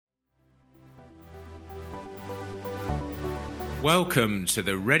Welcome to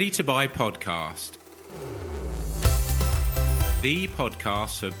the Ready to Buy podcast. The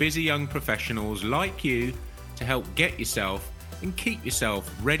podcast for busy young professionals like you to help get yourself and keep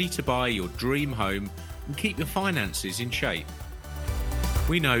yourself ready to buy your dream home and keep your finances in shape.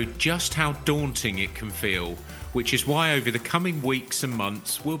 We know just how daunting it can feel, which is why over the coming weeks and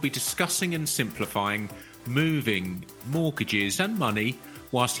months we'll be discussing and simplifying moving, mortgages and money,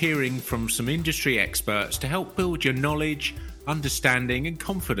 whilst hearing from some industry experts to help build your knowledge, understanding and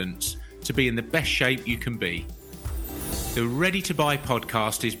confidence to be in the best shape you can be. The Ready to Buy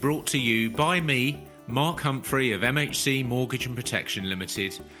podcast is brought to you by me, Mark Humphrey of MHC Mortgage and Protection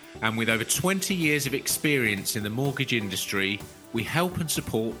Limited, and with over 20 years of experience in the mortgage industry, we help and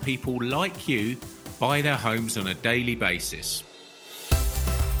support people like you buy their homes on a daily basis.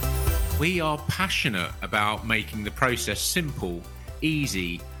 We are passionate about making the process simple,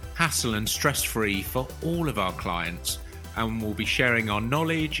 easy, hassle and stress-free for all of our clients, and we'll be sharing our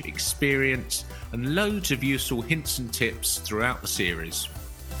knowledge, experience and loads of useful hints and tips throughout the series.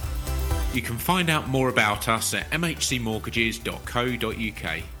 You can find out more about us at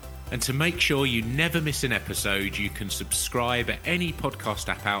mhcmortgages.co.uk. And to make sure you never miss an episode, you can subscribe at any podcast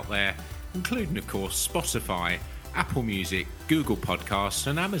app out there, including of course Spotify, Apple Music, Google Podcasts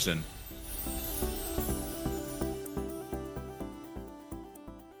and Amazon.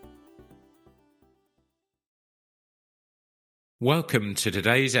 Welcome to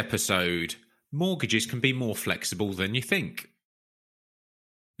today's episode. Mortgages can be more flexible than you think.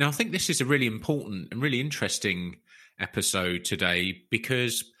 Now, I think this is a really important and really interesting episode today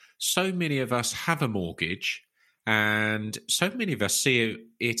because so many of us have a mortgage and so many of us see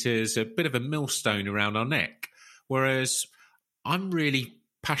it as a bit of a millstone around our neck, whereas I'm really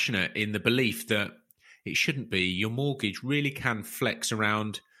passionate in the belief that it shouldn't be. Your mortgage really can flex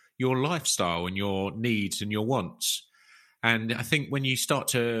around your lifestyle and your needs and your wants. And I think when you start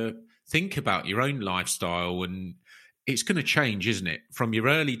to think about your own lifestyle, and it's going to change, isn't it? From your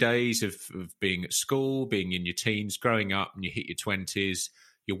early days of being at school, being in your teens, growing up, and you hit your 20s,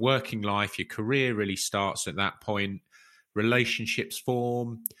 your working life, your career really starts at that point. Relationships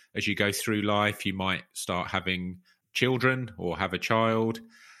form. As you go through life, you might start having children or have a child.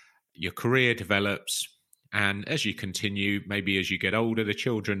 Your career develops. And as you continue, maybe as you get older, the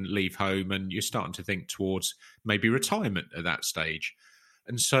children leave home and you're starting to think towards maybe retirement at that stage.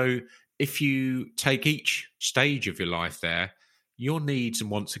 And so if you take each stage of your life there, your needs and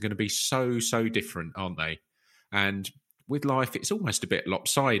wants are going to be so different, aren't they? And with life, it's almost a bit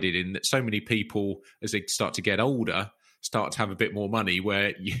lopsided in that so many people, as they start to get older, start to have a bit more money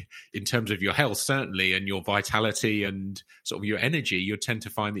where you, in terms of your health, certainly, and your vitality and sort of your energy, you tend to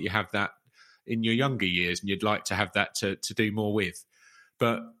find that you have that in your younger years and you'd like to have that to do more with.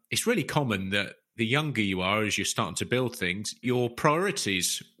 But it's really common that the younger you are, as you're starting to build things, your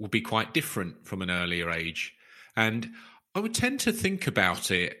priorities will be quite different from an earlier age. And I would tend to think about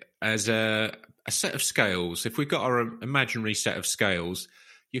it as a set of scales. If we've got our imaginary set of scales,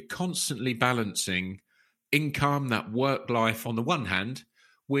 you're constantly balancing income, that work life on the one hand,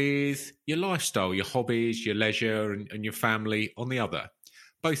 with your lifestyle, your hobbies, your leisure and your family on the other.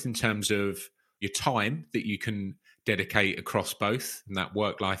 Both in terms of your time that you can dedicate across both and that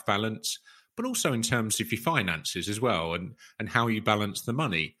work-life balance, but also in terms of your finances as well and how you balance the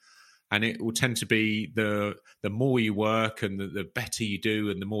money. And it will tend to be the more you work and the better you do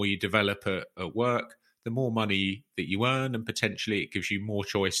and the more you develop at work, the more money that you earn, and potentially it gives you more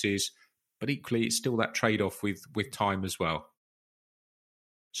choices. But equally, it's still that trade-off with time as well.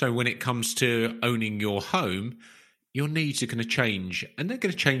 So when it comes to owning your home, your needs are going to change, and they're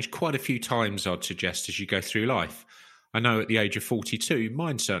going to change quite a few times, I'd suggest, as you go through life. I know at the age of 42,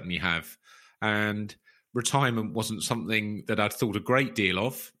 mine certainly have. And retirement wasn't something that I'd thought a great deal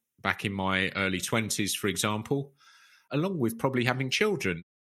of back in my early 20s, for example, along with probably having children.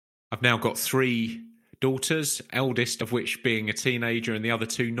 I've now got 3 daughters, eldest of which being a teenager and the other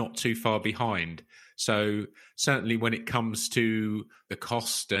 2 not too far behind. So certainly when it comes to the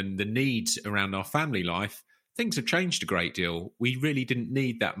cost and the needs around our family life, things have changed a great deal. We really didn't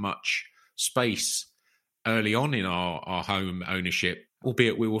need that much space early on in our home ownership,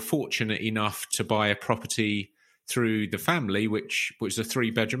 albeit we were fortunate enough to buy a property through the family, which was a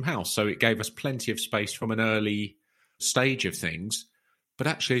 3-bedroom house. So it gave us plenty of space from an early stage of things. But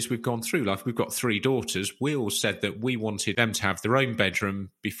actually, as we've gone through life, we've got 3 daughters. We all said that we wanted them to have their own bedroom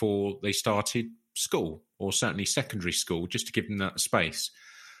before they started school, or certainly secondary school, just to give them that space.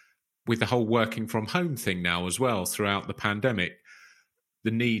 With the whole working from home thing now as well throughout the pandemic,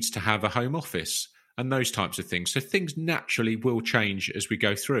 the needs to have a home office and those types of things. So things naturally will change as we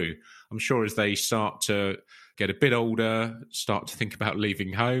go through. I'm sure as they start to get a bit older, start to think about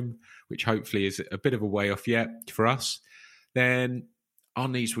leaving home, which hopefully is a bit of a way off yet for us, then our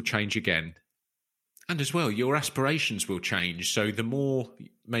needs will change again. And as well, your aspirations will change. So the more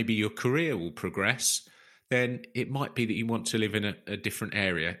maybe your career will progress, then it might be that you want to live in a different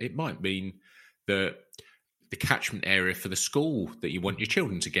area. It might mean that the catchment area for the school that you want your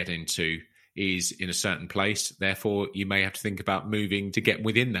children to get into is in a certain place. Therefore, you may have to think about moving to get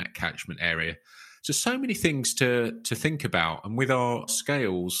within that catchment area. So many things to think about. And with our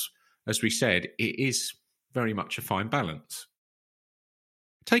scales, as we said, it is very much a fine balance.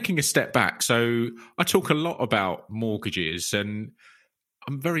 Taking a step back, so I talk a lot about mortgages, and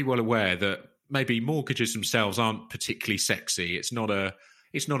I'm very well aware that maybe mortgages themselves aren't particularly sexy. It's not a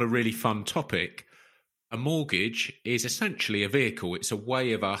really fun topic. A mortgage is essentially a vehicle. It's a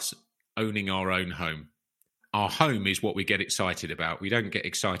way of us owning our own home. Our home is what we get excited about. We don't get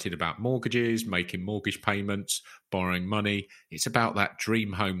excited about mortgages, making mortgage payments, borrowing money. It's about that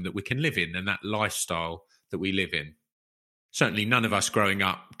dream home that we can live in and that lifestyle that we live in. Certainly none of us growing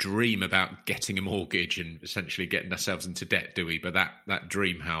up dream about getting a mortgage and essentially getting ourselves into debt, do we? But that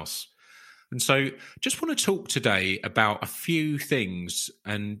dream house. And so just want to talk today about a few things.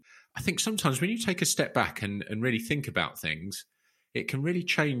 And I think sometimes when you take a step back and really think about things, it can really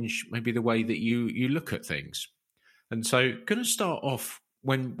change maybe the way that you look at things. And so going to start off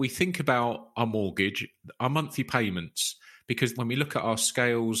when we think about our mortgage, our monthly payments, because when we look at our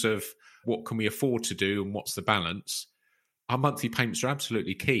scales of what can we afford to do and what's the balance, our monthly payments are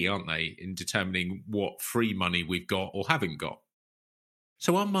absolutely key, aren't they, in determining what free money we've got or haven't got.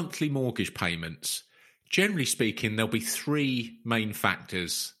 So our monthly mortgage payments, generally speaking, there'll be three main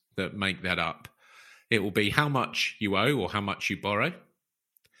factors that make that up. It will be how much you owe or how much you borrow.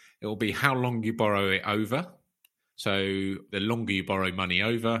 It will be how long you borrow it over. So the longer you borrow money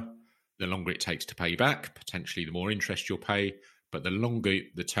over, the longer it takes to pay back. Potentially the more interest you'll pay, but the longer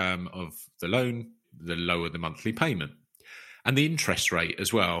the term of the loan, the lower the monthly payment. And the interest rate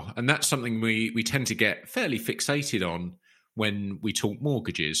as well. And that's something we tend to get fairly fixated on when we talk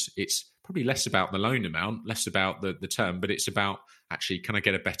mortgages. It's probably less about the loan amount, less about the term, but it's about actually, can I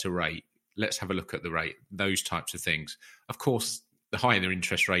get a better rate? Let's have a look at the rate, those types of things. Of course, the higher the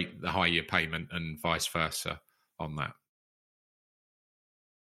interest rate, the higher your payment, and vice versa on that.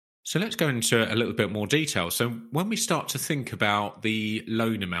 So let's go into a little bit more detail. So when we start to think about the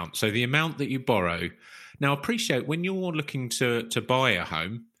loan amount, so the amount that you borrow, now appreciate when you're looking to buy a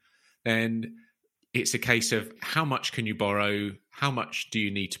home, then it's a case of how much can you borrow, how much do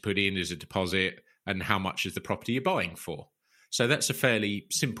you need to put in as a deposit, and how much is the property you're buying for. So that's a fairly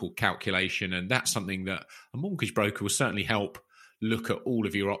simple calculation, and that's something that a mortgage broker will certainly help look at all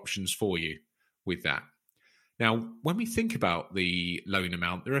of your options for you with that. Now, when we think about the loan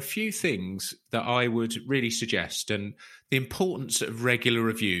amount, there are a few things that I would really suggest, and the importance of regular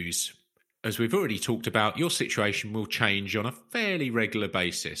reviews. As we've already talked about, your situation will change on a fairly regular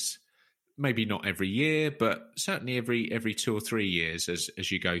basis. Maybe not every year, but certainly every 2 or 3 years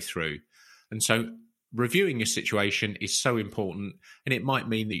as you go through. And so reviewing your situation is so important, and it might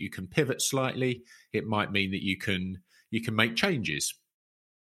mean that you can pivot slightly. It might mean that you can make changes.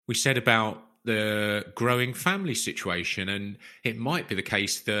 We said about the growing family situation, and it might be the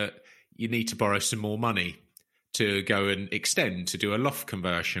case that you need to borrow some more money to go and extend, to do a loft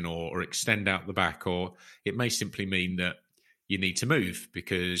conversion or extend out the back, or it may simply mean that you need to move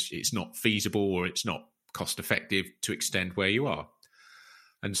because it's not feasible or it's not cost effective to extend where you are.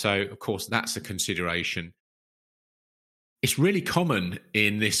 And so, of course, that's a consideration. It's really common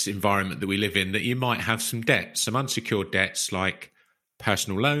in this environment that we live in that you might have some debt, some unsecured debts like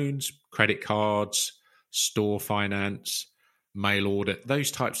personal loans, credit cards, store finance, mail order, those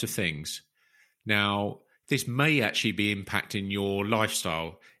types of things. Now, this may actually be impacting your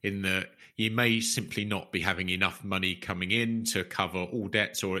lifestyle in that you may simply not be having enough money coming in to cover all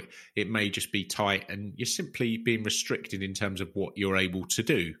debts, or it may just be tight and you're simply being restricted in terms of what you're able to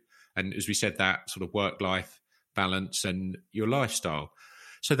do. And as we said, that sort of work-life balance and your lifestyle.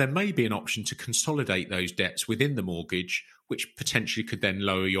 So there may be an option to consolidate those debts within the mortgage, which potentially could then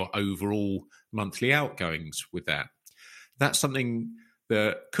lower your overall monthly outgoings with that. That's something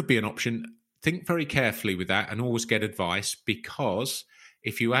that could be an option. Think very carefully with that and always get advice, because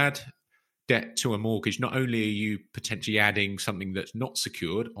if you add debt to a mortgage, not only are you potentially adding something that's not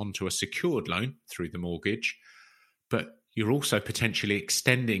secured onto a secured loan through the mortgage, but you're also potentially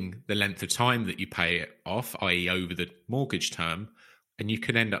extending the length of time that you pay it off, i.e. over the mortgage term, and you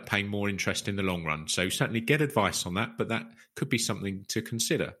could end up paying more interest in the long run. So certainly get advice on that, but that could be something to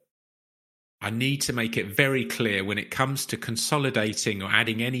consider. I need to make it very clear when it comes to consolidating or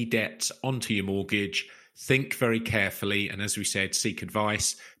adding any debts onto your mortgage, think very carefully. And as we said, seek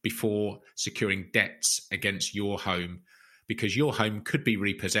advice before securing debts against your home, because your home could be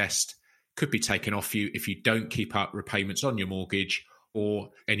repossessed, could be taken off you if you don't keep up repayments on your mortgage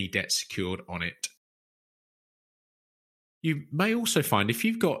or any debt secured on it. You may also find if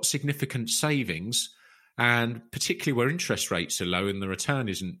you've got significant savings, and particularly where interest rates are low and the return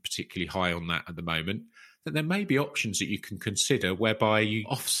isn't particularly high on that at the moment, that there may be options that you can consider whereby you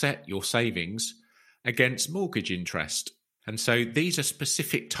offset your savings against mortgage interest. And so these are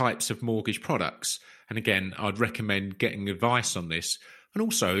specific types of mortgage products. And again, I'd recommend getting advice on this. And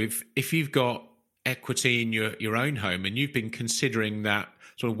also, if you've got equity in your own home and you've been considering that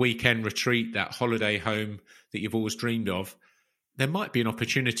sort of weekend retreat, that holiday home that you've always dreamed of, there might be an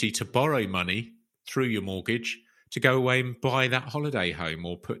opportunity to borrow money through your mortgage to go away and buy that holiday home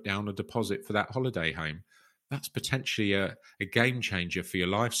or put down a deposit for that holiday home. That's potentially a game changer for your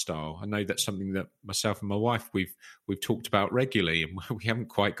lifestyle. I know that's something that myself and my wife, we've talked about regularly, and we haven't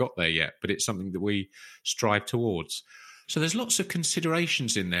quite got there yet, but it's something that we strive towards. So there's lots of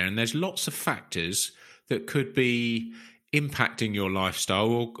considerations in there, and there's lots of factors that could be impacting your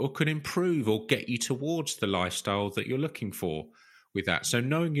lifestyle or could improve or get you towards the lifestyle that you're looking for with that. So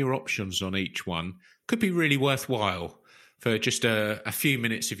knowing your options on each one could be really worthwhile for just a few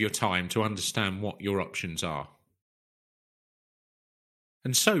minutes of your time to understand what your options are.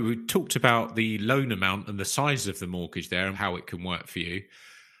 And so we talked about the loan amount and the size of the mortgage there and how it can work for you.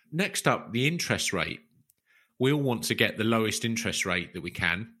 Next up, the interest rate. We all want to get the lowest interest rate that we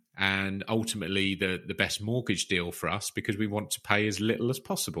can and ultimately the best mortgage deal for us because we want to pay as little as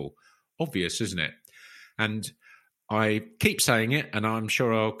possible. Obvious, isn't it? And I keep saying it, and I'm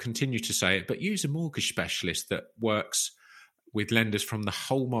sure I'll continue to say it, but use a mortgage specialist that works with lenders from the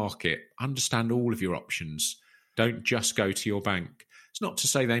whole market. Understand all of your options. Don't just go to your bank. It's not to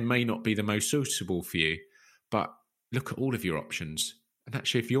say they may not be the most suitable for you, but look at all of your options. And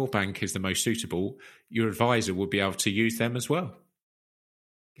actually, if your bank is the most suitable, your advisor will be able to use them as well.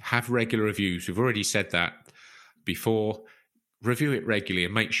 Have regular reviews. We've already said that before. Review it regularly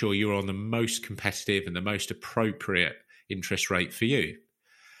and make sure you're on the most competitive and the most appropriate interest rate for you.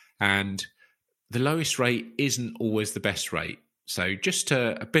 And the lowest rate isn't always the best rate. So just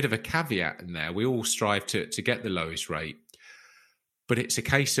a bit of a caveat in there. We all strive to get the lowest rate. But it's a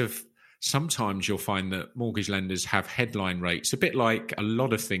case of sometimes you'll find that mortgage lenders have headline rates, a bit like a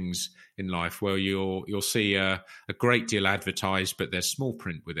lot of things in life where you'll see a great deal advertised, but there's small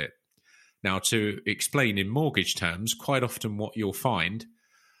print with it. Now, to explain in mortgage terms, quite often what you'll find,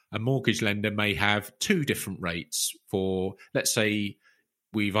 a mortgage lender may have two different rates for, let's say,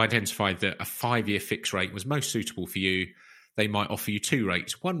 we've identified that a 5-year fixed rate was most suitable for you. They might offer you two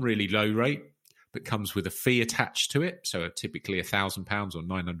rates, one really low rate, but comes with a fee attached to it, so typically £1,000 or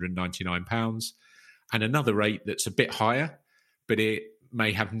 £999, and another rate that's a bit higher, but it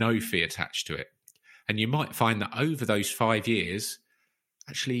may have no fee attached to it. And you might find that over those 5 years,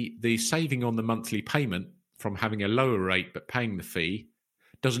 actually, the saving on the monthly payment from having a lower rate but paying the fee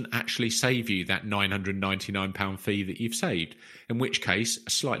doesn't actually save you that £999 fee that you've saved, in which case a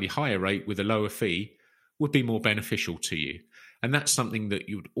slightly higher rate with a lower fee would be more beneficial to you. And that's something that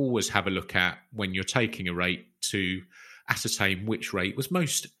you would always have a look at when you're taking a rate to ascertain which rate was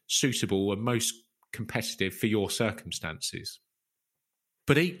most suitable and most competitive for your circumstances.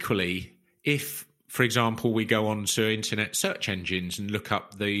 But equally, if, for example, we go on to internet search engines and look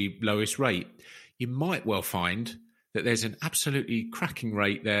up the lowest rate, you might well find that there's an absolutely cracking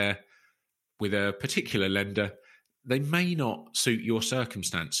rate there with a particular lender. They may not suit your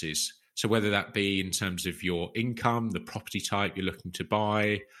circumstances. So whether that be in terms of your income, the property type you're looking to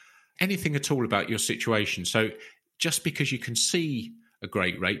buy, anything at all about your situation. So just because you can see a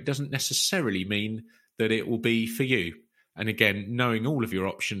great rate doesn't necessarily mean that it will be for you. And again, knowing all of your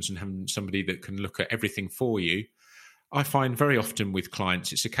options and having somebody that can look at everything for you, I find very often with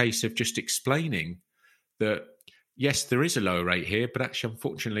clients, it's a case of just explaining that, yes, there is a lower rate here, but actually,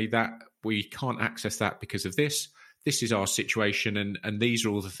 unfortunately, that we can't access that because of this. This is our situation, and these are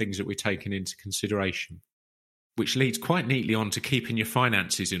all the things that we're taking into consideration, which leads quite neatly on to keeping your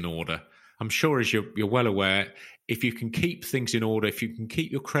finances in order. I'm sure, as you're well aware, if you can keep things in order, if you can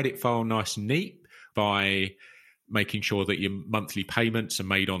keep your credit file nice and neat by making sure that your monthly payments are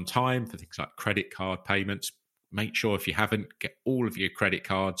made on time for things like credit card payments, make sure if you haven't, get all of your credit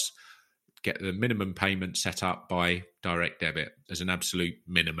cards, get the minimum payment set up by direct debit as an absolute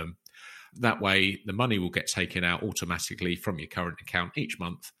minimum. That way, the money will get taken out automatically from your current account each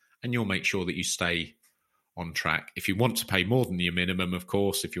month, and you'll make sure that you stay on track. If you want to pay more than your minimum, of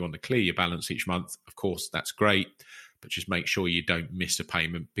course, if you want to clear your balance each month, of course, that's great. But just make sure you don't miss a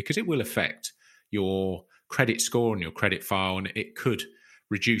payment, because it will affect your credit score and your credit file, and it could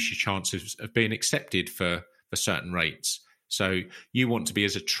reduce your chances of being accepted for certain rates. So you want to be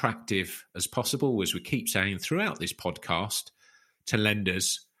as attractive as possible, as we keep saying throughout this podcast, to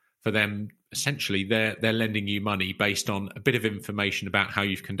lenders. For them, essentially, they're lending you money based on a bit of information about how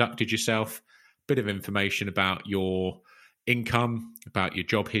you've conducted yourself, a bit of information about your income, about your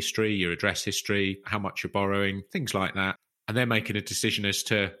job history, your address history, how much you're borrowing, things like that. And they're making a decision as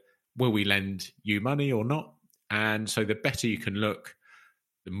to, will we lend you money or not? And so the better you can look,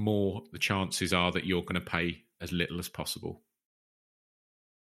 the more the chances are that you're going to pay as little as possible.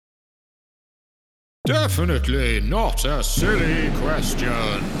 Definitely not a silly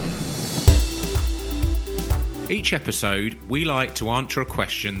question. Each episode, we like to answer a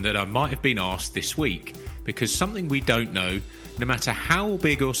question that I might have been asked this week, because something we don't know, no matter how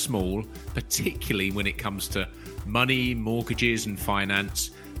big or small, particularly when it comes to money, mortgages and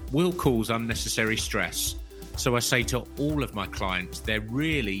finance, will cause unnecessary stress. So I say to all of my clients, there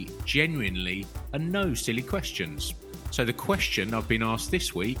really, genuinely are no silly questions. So the question I've been asked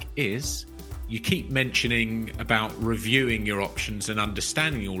this week is, you keep mentioning about reviewing your options and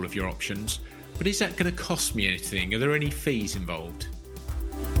understanding all of your options, but is that going to cost me anything? Are there any fees involved?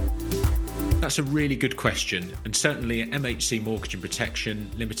 That's a really good question, and certainly at MHC Mortgage and Protection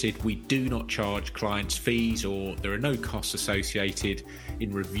Limited, we do not charge clients fees, or there are no costs associated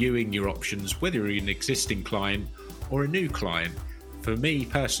in reviewing your options, whether you're an existing client or a new client. For me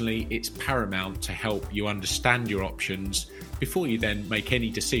personally, it's paramount to help you understand your options before you then make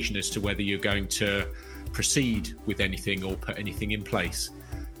any decision as to whether you're going to proceed with anything or put anything in place.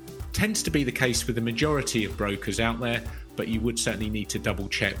 Tends to be the case with the majority of brokers out there, but you would certainly need to double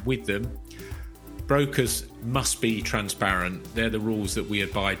check with them. Brokers must be transparent. They're the rules that we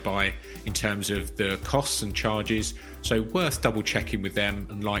abide by in terms of the costs and charges. So worth double checking with them,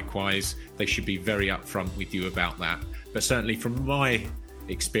 and likewise, they should be very upfront with you about that. But certainly from my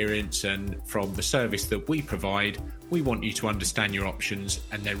experience and from the service that we provide, we want you to understand your options,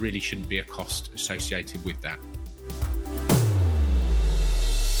 and there really shouldn't be a cost associated with that.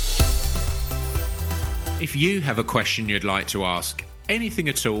 If you have a question you'd like to ask, anything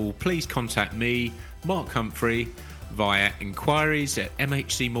at all, please contact me, Mark Humphrey, via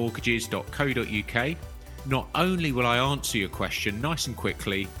inquiries@mhcmortgages.co.uk. Not only will I answer your question nice and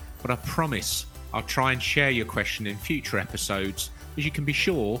quickly, but I promise I'll try and share your question in future episodes, as you can be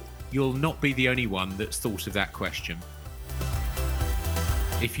sure you'll not be the only one that's thought of that question.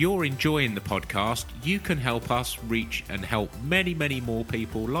 If you're enjoying the podcast, you can help us reach and help many, many more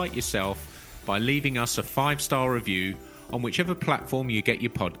people like yourself by leaving us a 5-star review on whichever platform you get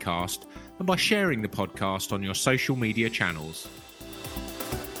your podcast, and by sharing the podcast on your social media channels.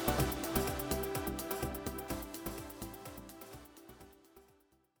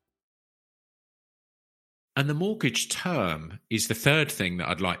 And the mortgage term is the third thing that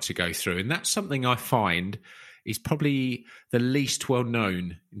I'd like to go through, and that's something I find is probably the least well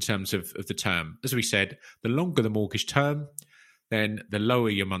known in terms of the term. As we said, the longer the mortgage term, then the lower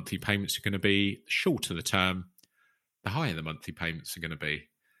your monthly payments are going to be. The shorter the term, the higher the monthly payments are going to be.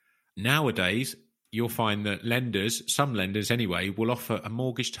 Nowadays, you'll find that lenders, some lenders anyway, will offer a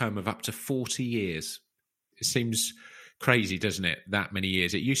mortgage term of up to 40 years. It seems crazy, doesn't it? That many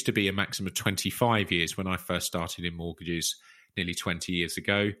years. It used to be a maximum of 25 years when I first started in mortgages nearly 20 years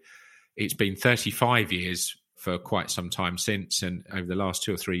ago. It's been 35 years for quite some time since, and over the last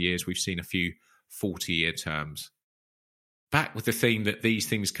 2 or 3 years, we've seen a few 40-year terms. Back with the theme that these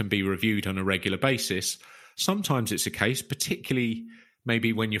things can be reviewed on a regular basis, sometimes it's a case, particularly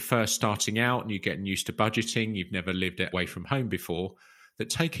maybe when you're first starting out and you're getting used to budgeting, you've never lived away from home before, that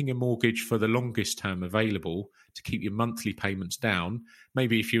taking a mortgage for the longest term available to keep your monthly payments down,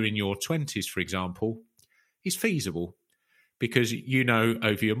 maybe if you're in your 20s, for example, is feasible. Because you know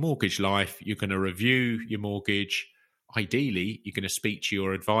over your mortgage life, you're going to review your mortgage. Ideally, you're going to speak to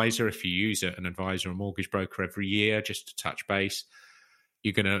your advisor if you use an advisor or mortgage broker every year just to touch base.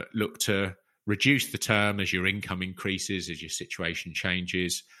 You're going to look to reduce the term as your income increases, as your situation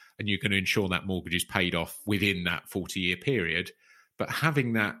changes, and you're going to ensure that mortgage is paid off within that 40-year period. But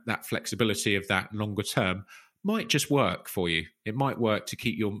having that flexibility of that longer term might just work for you. It might work to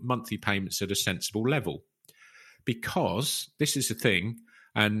keep your monthly payments at a sensible level. Because this is the thing,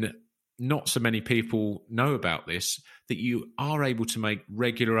 and not so many people know about this, that you are able to make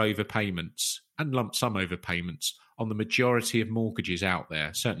regular overpayments and lump sum overpayments on the majority of mortgages out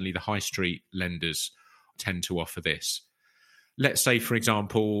there. Certainly the high street lenders tend to offer this. Let's say, for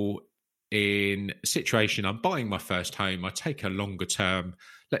example, in a situation, I'm buying my first home, I take a longer term,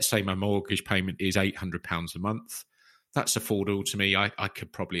 let's say my mortgage payment is £800 a month. That's affordable to me. I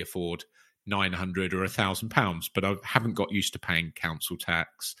could probably afford £900 or £1,000, but I haven't got used to paying council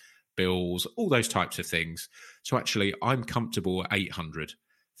tax, bills, all those types of things. So actually, I'm comfortable at 800,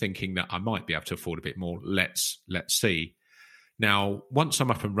 thinking that I might be able to afford a bit more. Let's see. Now, once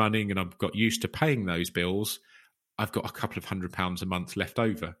I'm up and running and I've got used to paying those bills, I've got a couple of £100 a month left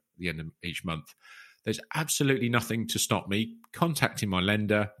over at the end of each month. There's absolutely nothing to stop me contacting my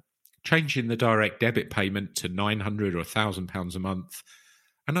lender, changing the direct debit payment to £900 or £1,000 a month,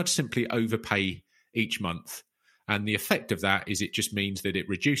 and I'd simply overpay each month. And the effect of that is it just means that it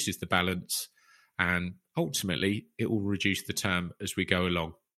reduces the balance, and ultimately it will reduce the term as we go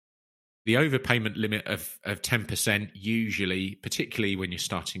along. The overpayment limit of 10% usually, particularly when you're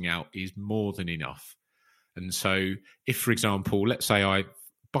starting out, is more than enough. And so if, for example, let's say I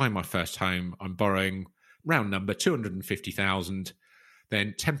buy my first home, I'm borrowing round number 250,000,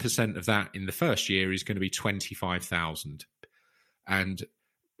 then 10% of that in the first year is going to be 25,000. And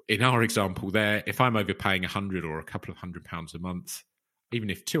in our example there, if I'm overpaying 100 or a couple of £100 a month, even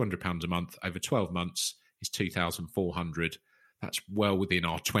if £200 a month over 12 months is 2,400, that's well within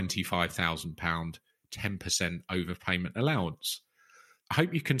our £25,000 10% overpayment allowance. I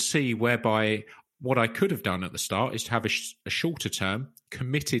hope you can see whereby what I could have done at the start is to have a shorter term,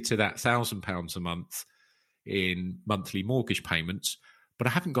 committed to that £1,000 a month in monthly mortgage payments, but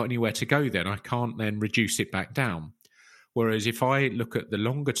I haven't got anywhere to go then. I can't then reduce it back down. Whereas if I look at the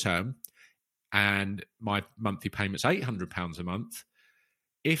longer term and my monthly payment's £800 a month,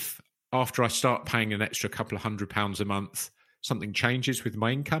 if after I start paying an extra couple of £100 a month, something changes with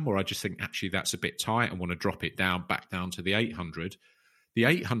my income, or I just think actually that's a bit tight, I want to drop it down back down to the £800, the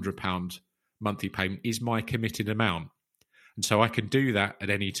 £800 monthly payment is my committed amount. And so I can do that at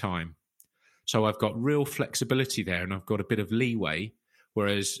any time. So I've got real flexibility there and I've got a bit of leeway.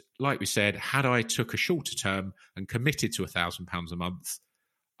 Whereas, like we said, had I took a shorter term and committed to £1,000 a month,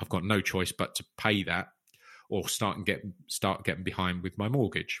 I've got no choice but to pay that or start getting behind with my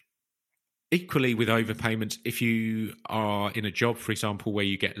mortgage. Equally with overpayments, if you are in a job, for example, where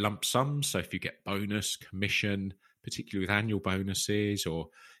you get lump sums, so if you get bonus, commission, particularly with annual bonuses, or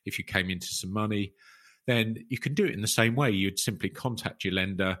if you came into some money, then you can do it in the same way. You'd simply contact your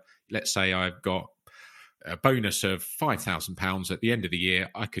lender. Let's say I've got a bonus of £5,000 at the end of the year.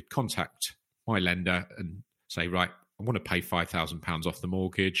 I could contact my lender and say, right, I want to pay £5,000 off the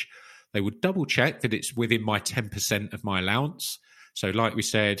mortgage. They would double check that it's within my 10% of my allowance. So like we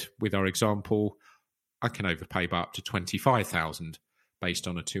said, with our example, I can overpay by up to £25,000 based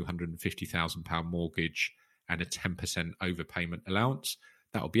on a £250,000 mortgage and a 10% overpayment allowance.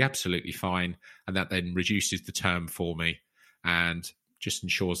 That will be absolutely fine. And that then reduces the term for me and just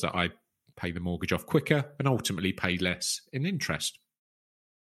ensures that I pay the mortgage off quicker and ultimately pay less in interest.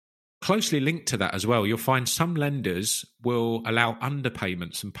 Closely linked to that as well, you'll find some lenders will allow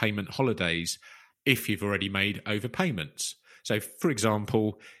underpayments and payment holidays if you've already made overpayments. So, for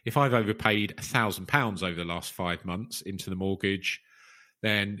example, if I've overpaid £1,000 over the last 5 months into the mortgage,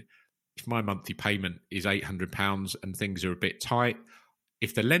 then if my monthly payment is £800 and things are a bit tight,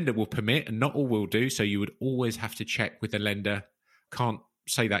 if the lender will permit, and not all will do, so you would always have to check with the lender. Can't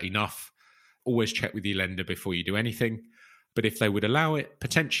say that enough. Always check with your lender before you do anything. But if they would allow it,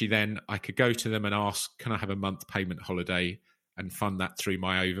 potentially then I could go to them and ask, can I have a month payment holiday and fund that through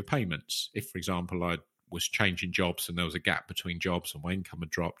my overpayments? If, for example, I was changing jobs and there was a gap between jobs and my income had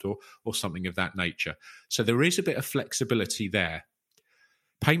dropped or something of that nature. So there is a bit of flexibility there.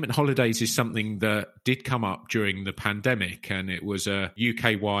 Payment holidays is something that did come up during the pandemic, and it was a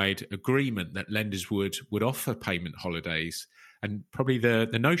UK-wide agreement that lenders would offer payment holidays. And probably the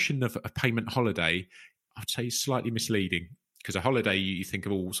notion of a payment holiday, I'd say, is slightly misleading, because a holiday, you think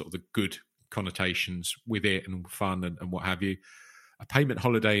of all sort of the good connotations with it and fun and what have you. A payment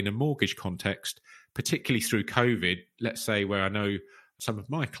holiday in a mortgage context, particularly through COVID, let's say where I know some of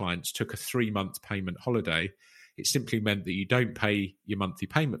my clients took a 3-month payment holiday, it simply meant that you don't pay your monthly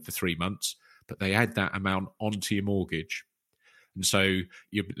payment for 3 months, but they add that amount onto your mortgage. And so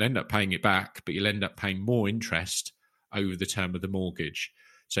you'll end up paying it back, but you'll end up paying more interest over the term of the mortgage.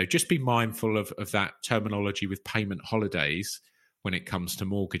 So just be mindful of that terminology with payment holidays when it comes to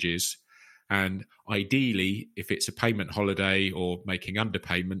mortgages. And ideally, if it's a payment holiday or making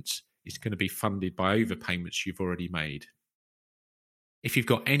underpayments, it's going to be funded by overpayments you've already made. If you've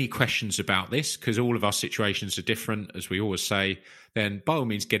got any questions about this, because all of our situations are different, as we always say, then by all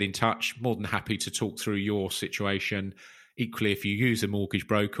means get in touch. More than happy to talk through your situation. Equally, if you use a mortgage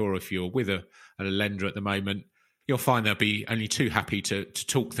broker or if you're with a lender at the moment, you'll find they'll be only too happy to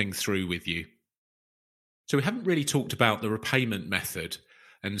talk things through with you. So we haven't really talked about the repayment method.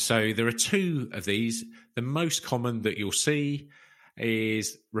 And so there are two of these. The most common that you'll see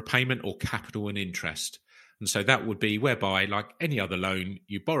is repayment or capital and interest. And so that would be whereby, like any other loan,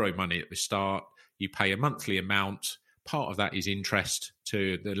 you borrow money at the start, you pay a monthly amount. Part of that is interest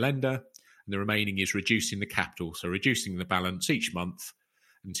to the lender, and the remaining is reducing the capital. So reducing the balance each month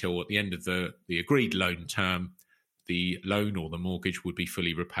until at the end of the agreed loan term, the loan or the mortgage would be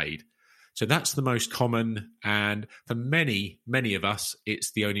fully repaid. So that's the most common. And for many, many of us,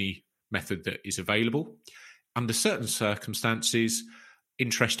 it's the only method that is available. Under certain circumstances,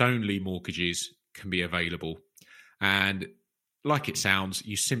 interest-only mortgages can be available. And like it sounds,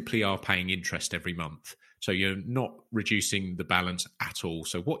 you simply are paying interest every month. So you're not reducing the balance at all.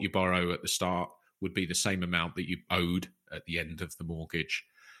 So what you borrow at the start would be the same amount that you owed at the end of the mortgage.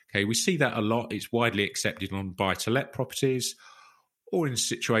 Okay, we see that a lot. It's widely accepted on buy-to-let properties or in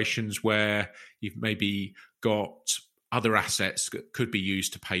situations where you've maybe got other assets that could be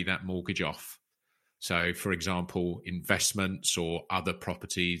used to pay that mortgage off. So, for example, investments or other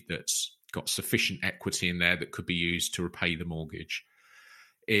property that's got sufficient equity in there that could be used to repay the mortgage.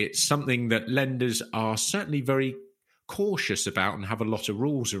 It's something that lenders are certainly very cautious about and have a lot of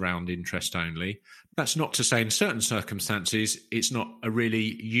rules around interest only. That's not to say in certain circumstances it's not a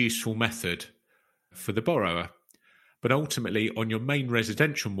really useful method for the borrower. But ultimately, on your main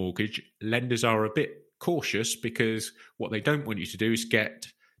residential mortgage, lenders are a bit cautious because what they don't want you to do is get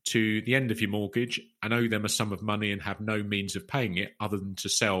to the end of your mortgage and owe them a sum of money and have no means of paying it other than to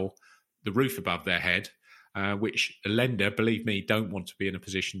sell the roof above their head, which a lender, believe me, don't want to be in a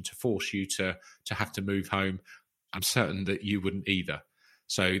position to force you to have to move home. I'm certain that you wouldn't either.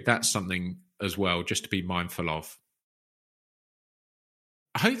 So that's something as well just to be mindful of.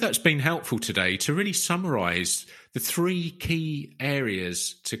 I hope that's been helpful today to really summarise the three key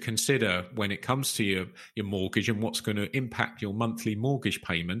areas to consider when it comes to your mortgage and what's going to impact your monthly mortgage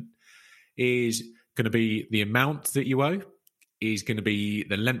payment is going to be the amount that you owe, is going to be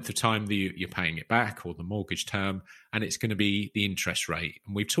the length of time that you're paying it back or the mortgage term, and it's going to be the interest rate.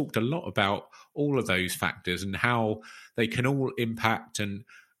 And we've talked a lot about all of those factors and how they can all impact and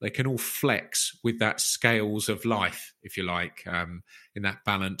they can all flex with that scales of life, if you like, in that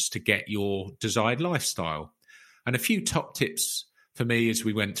balance to get your desired lifestyle. And a few top tips for me as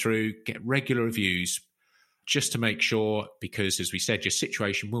we went through: get regular reviews just to make sure, because as we said, your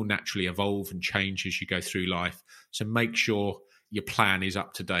situation will naturally evolve and change as you go through life. So make sure your plan is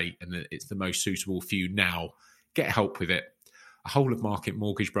up to date and that it's the most suitable for you now. Get help with it. A whole of market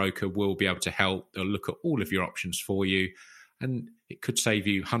mortgage broker will be able to help. They'll look at all of your options for you, and it could save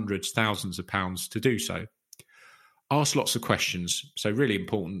you hundreds, thousands of pounds to do so. Ask lots of questions. So really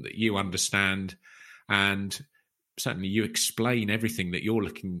important that you understand and certainly you explain everything that you're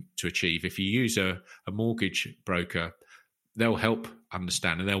looking to achieve. If you use a mortgage broker, they'll help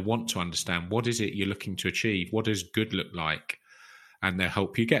understand and they'll want to understand what is it you're looking to achieve, what does good look like, and they'll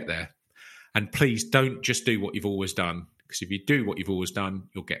help you get there. And please don't just do what you've always done, because if you do what you've always done,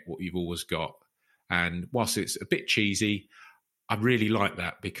 you'll get what you've always got. And whilst it's a bit cheesy, I really like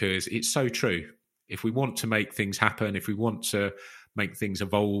that because it's so true. If we want to make things happen, if we want to make things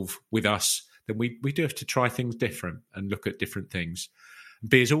evolve with us, then we do have to try things different and look at different things.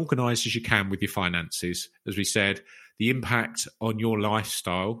 Be as organised as you can with your finances. As we said, the impact on your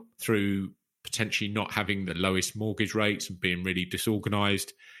lifestyle through potentially not having the lowest mortgage rates and being really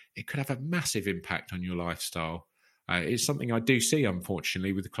disorganised, it could have a massive impact on your lifestyle. It's something I do see,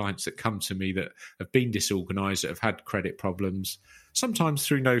 unfortunately, with the clients that come to me that have been disorganised, that have had credit problems, sometimes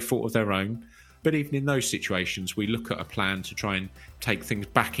through no fault of their own. But even in those situations, we look at a plan to try and take things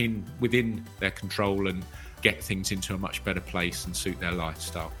back in within their control and get things into a much better place and suit their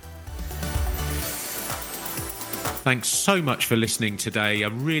lifestyle. Thanks so much for listening today. I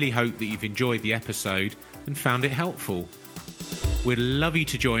really hope that you've enjoyed the episode and found it helpful. We'd love you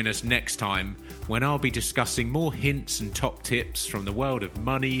to join us next time when I'll be discussing more hints and top tips from the world of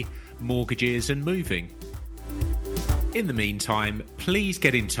money, mortgages and moving. In the meantime, please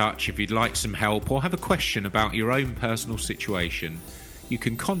get in touch if you'd like some help or have a question about your own personal situation. You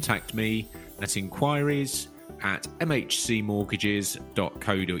can contact me at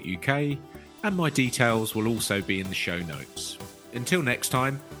inquiries@mhcmortgages.co.uk and my details will also be in the show notes. Until next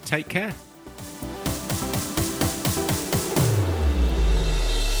time, take care.